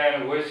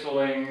began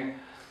whistling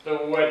the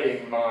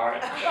wedding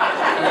march.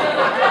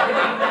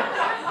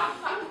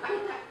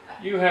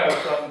 You have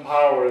some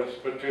powers,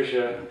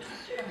 Patricia.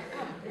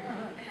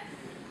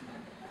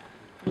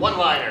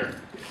 One-liner.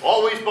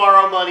 Always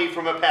borrow money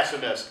from a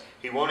pessimist.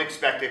 He won't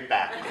expect it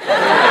back.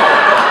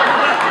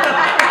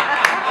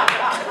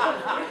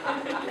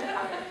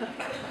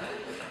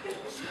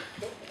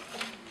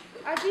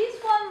 Are these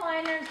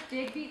one-liners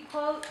Digby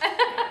quotes?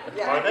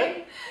 Are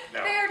they?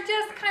 No. They are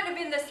just kind of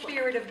in the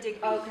spirit of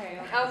Digby. Okay,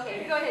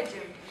 go ahead,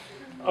 Jim.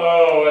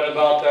 Oh, and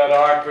about that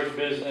awkward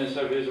business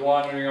of his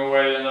wandering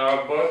away in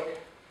our book,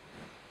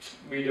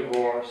 we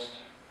divorced.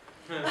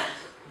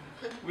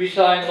 We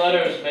signed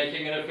letters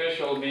making it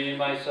official, me in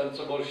my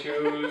sensible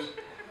shoes,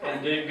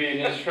 and Digby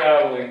in his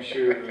traveling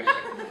shoes.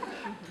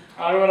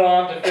 I went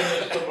on to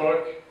finish the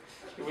book.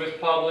 It was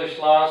published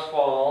last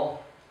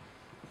fall.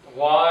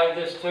 Why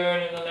this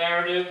turn in the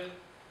narrative?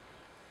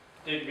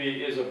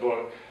 Digby is a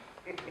book.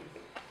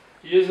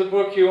 He is a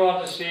book you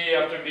want to see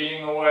after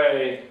being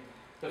away.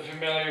 The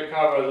familiar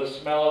cover, the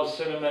smell of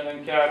cinnamon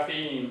and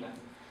caffeine.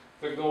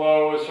 The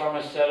glow is from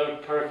a set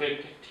of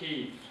perfect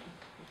teeth.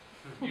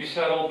 You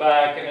settle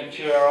back in a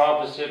chair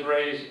opposite,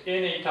 raise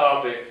any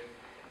topic,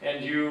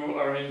 and you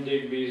are in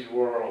Digby's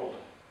world.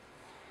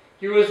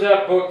 He was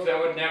that book that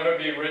would never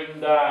be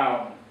written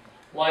down.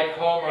 Like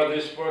Homer,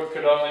 this book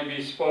could only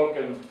be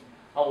spoken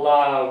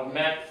aloud,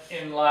 met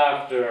in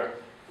laughter,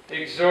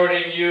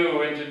 exhorting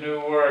you into new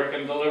work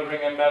and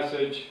delivering a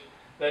message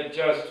that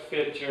just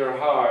fits your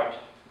heart.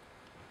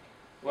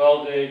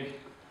 Well, Dig,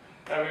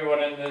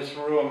 everyone in this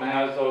room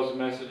has those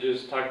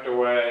messages tucked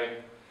away.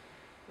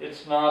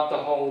 It's not the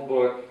whole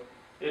book.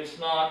 It's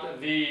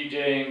not the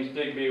James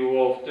Digby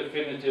Wolfe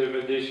definitive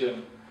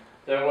edition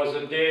that was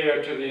a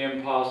dare to the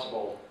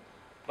impossible.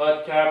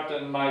 But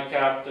Captain, my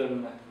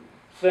Captain,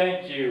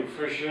 thank you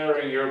for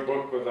sharing your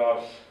book with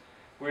us.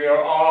 We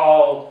are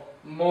all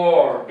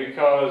more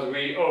because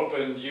we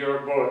opened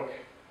your book.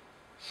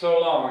 So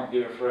long,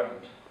 dear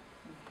friend.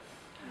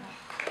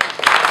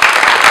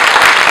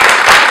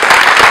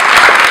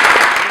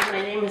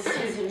 My name is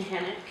Susan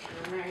Hennick.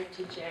 I'm married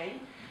to Jay.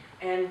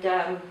 And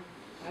I've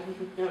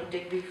known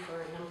Digby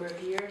for a number of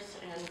years.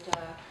 And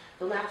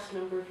the last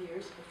number of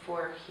years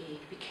before he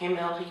became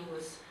ill, he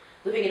was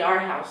living at our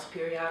house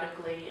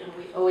periodically. And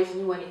we always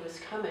knew when he was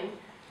coming,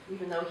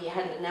 even though he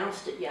hadn't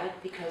announced it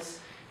yet, because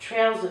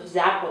trails of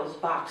Zappos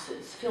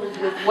boxes filled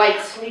with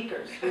white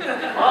sneakers would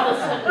all of a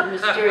sudden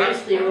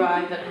mysteriously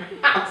arrive at our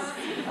house.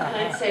 And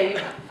I'd say,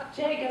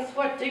 Jay, guess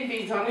what?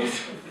 Digby's on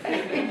his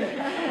way.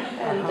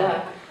 And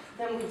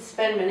then we'd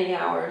spend many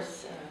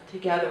hours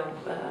together,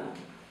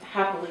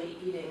 happily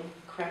eating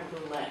creme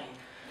brulee.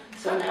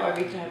 So now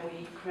every time we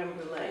eat creme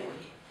brulee,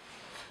 we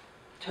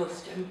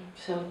toast him.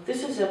 So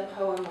this is a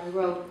poem I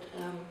wrote.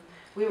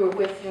 We were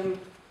with him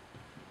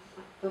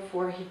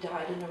before he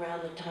died and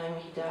around the time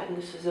he died, and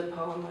this is a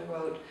poem I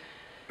wrote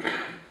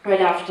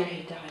right after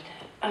he died.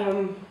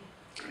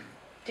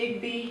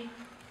 Digby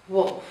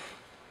Wolfe,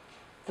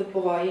 the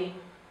boy,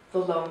 the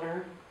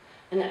loner,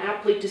 an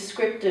aptly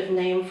descriptive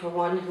name for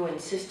one who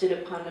insisted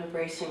upon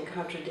embracing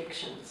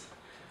contradictions.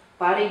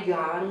 Body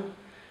gone,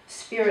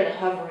 spirit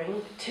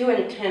hovering, too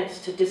intense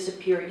to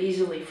disappear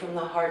easily from the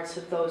hearts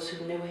of those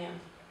who knew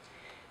him.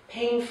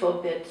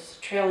 Painful bits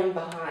trailing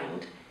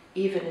behind,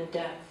 even in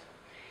death.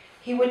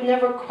 He would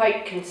never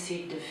quite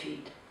concede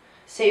defeat,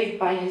 saved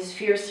by his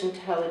fierce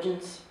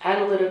intelligence,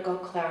 analytical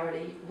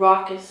clarity,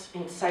 raucous,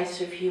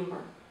 incisive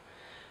humor.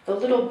 The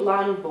little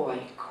blonde boy,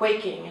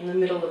 quaking in the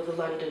middle of the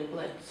London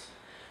Blitz,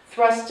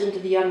 thrust into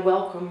the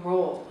unwelcome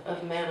role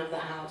of man of the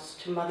house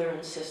to mother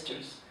and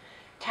sisters,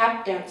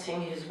 tap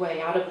dancing his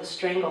way out of the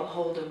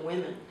stranglehold of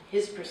women,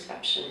 his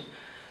perception,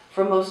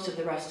 for most of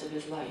the rest of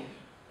his life.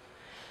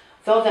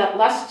 Though that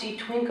lusty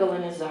twinkle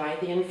in his eye,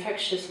 the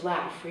infectious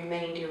laugh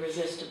remained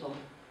irresistible.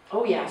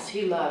 Oh yes,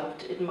 he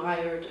loved,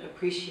 admired,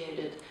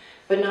 appreciated,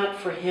 but not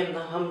for him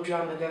the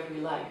humdrum of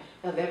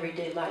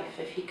everyday life,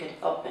 if he could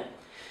help it.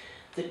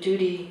 The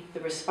duty, the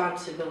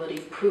responsibility,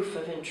 proof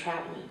of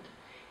entrapment.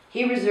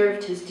 He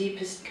reserved his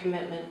deepest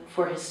commitment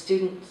for his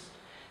students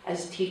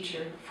as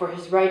teacher, for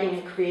his writing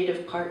and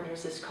creative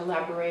partners as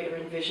collaborator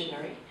and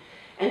visionary,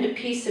 and a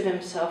piece of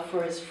himself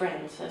for his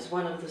friends as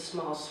one of the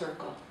small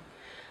circle.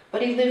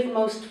 But he lived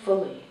most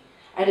fully,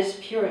 at his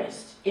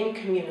purest,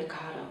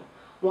 incommunicado,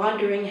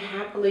 wandering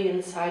happily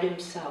inside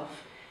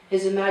himself,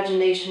 his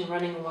imagination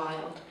running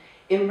wild,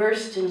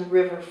 immersed in the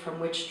river from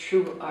which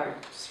true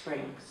art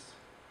springs.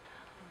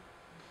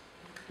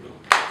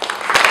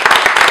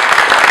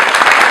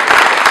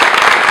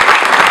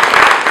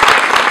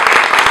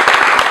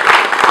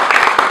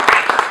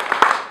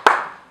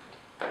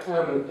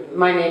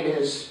 My name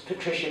is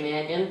Patricia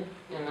Mannion,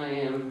 and I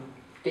am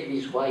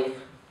Digby's wife.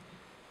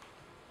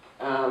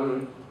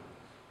 I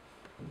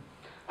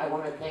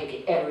want to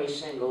thank every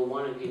single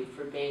one of you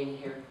for being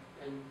here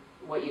and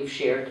what you've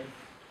shared.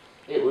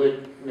 It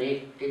would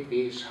make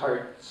Digby's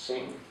heart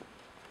sing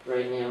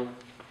right now.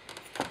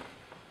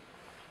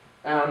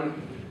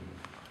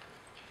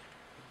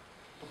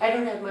 I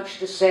don't have much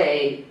to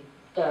say,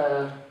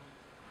 but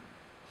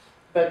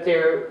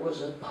there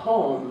was a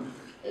poem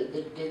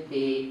that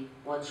Digby,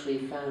 once we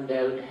found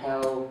out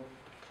how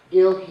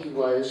ill he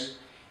was,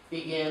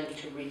 began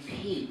to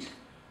repeat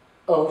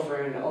over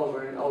and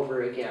over and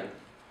over again.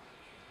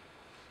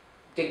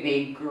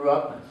 Digby grew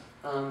up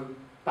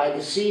by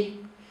the sea.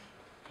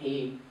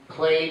 He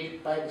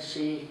played by the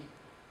sea.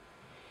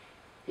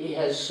 He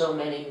has so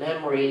many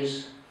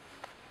memories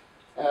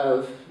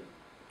of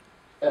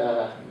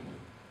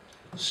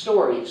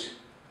stories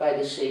by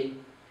the sea.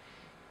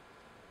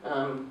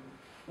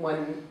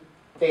 When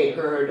they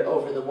heard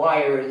over the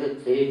wire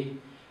that the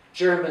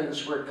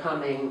Germans were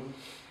coming,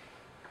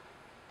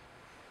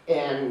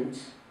 and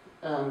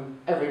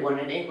everyone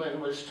in England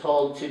was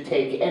told to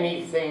take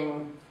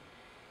anything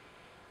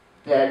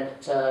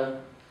that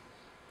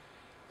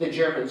the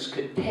Germans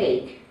could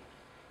take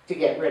to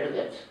get rid of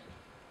it.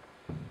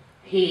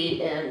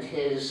 He and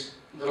his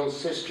little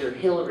sister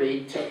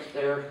Hilary took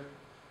their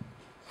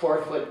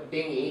 4-foot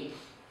dinghy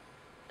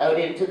out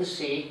into the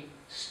sea,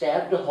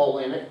 stabbed a hole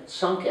in it,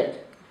 sunk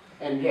it,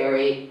 and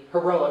very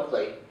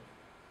heroically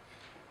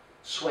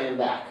swam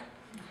back.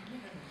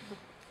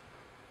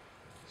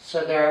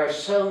 So there are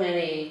so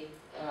many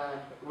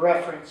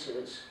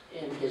references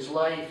in his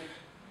life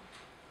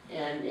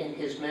and in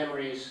his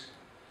memories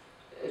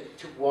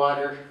to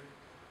water,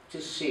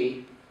 to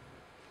sea.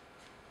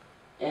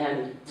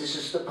 And this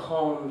is the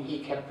poem he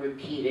kept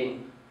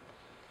repeating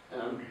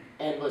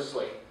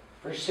endlessly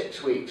for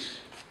 6 weeks.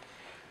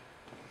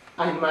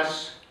 I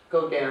must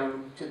go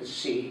down to the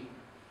sea.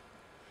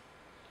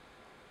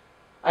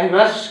 I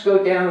must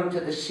go down to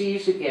the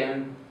seas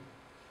again,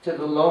 to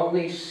the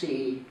lonely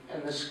sea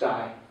and the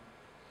sky.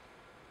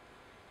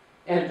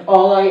 And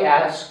all I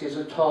ask is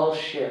a tall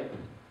ship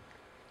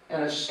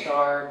and a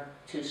star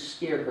to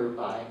steer her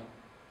by.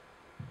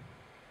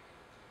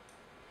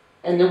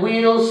 And the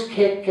wheels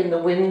kick and the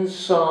wind's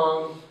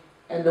song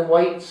and the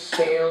white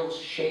sails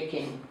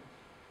shaking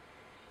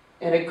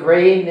and a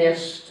gray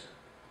mist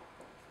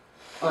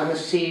on the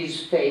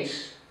sea's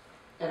face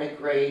and a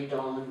gray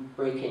dawn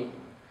breaking.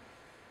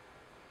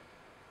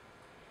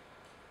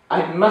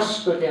 I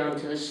must go down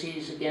to the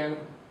seas again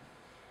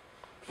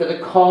for the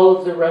call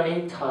of the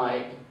running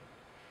tide.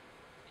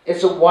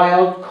 It's a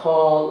wild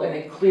call and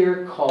a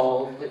clear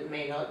call that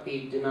may not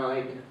be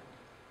denied.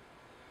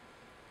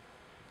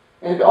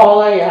 And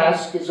all I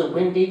ask is a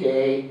windy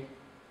day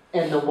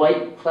and the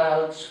white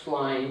clouds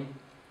flying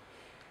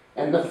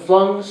and the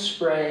flung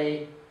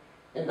spray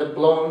and the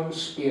blown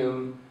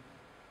spume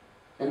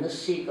and the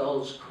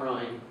seagulls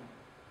crying.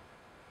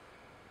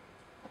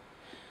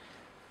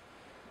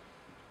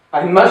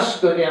 I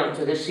must go down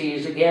to the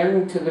seas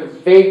again, to the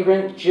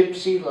vagrant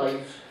gypsy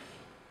life,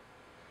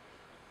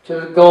 to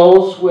the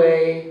gull's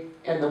way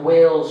and the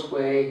whale's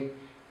way,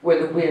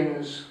 where the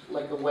wind's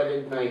like a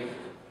whetted knife.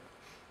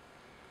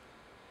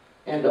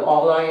 And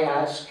all I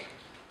ask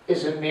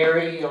is a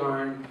merry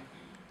yarn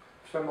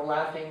from a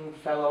laughing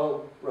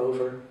fellow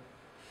rover,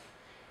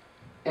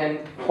 and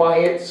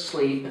quiet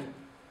sleep,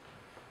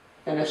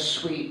 and a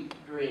sweet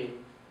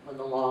dream when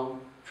the long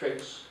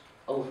trip's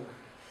over.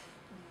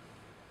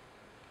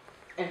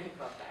 And think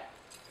about that.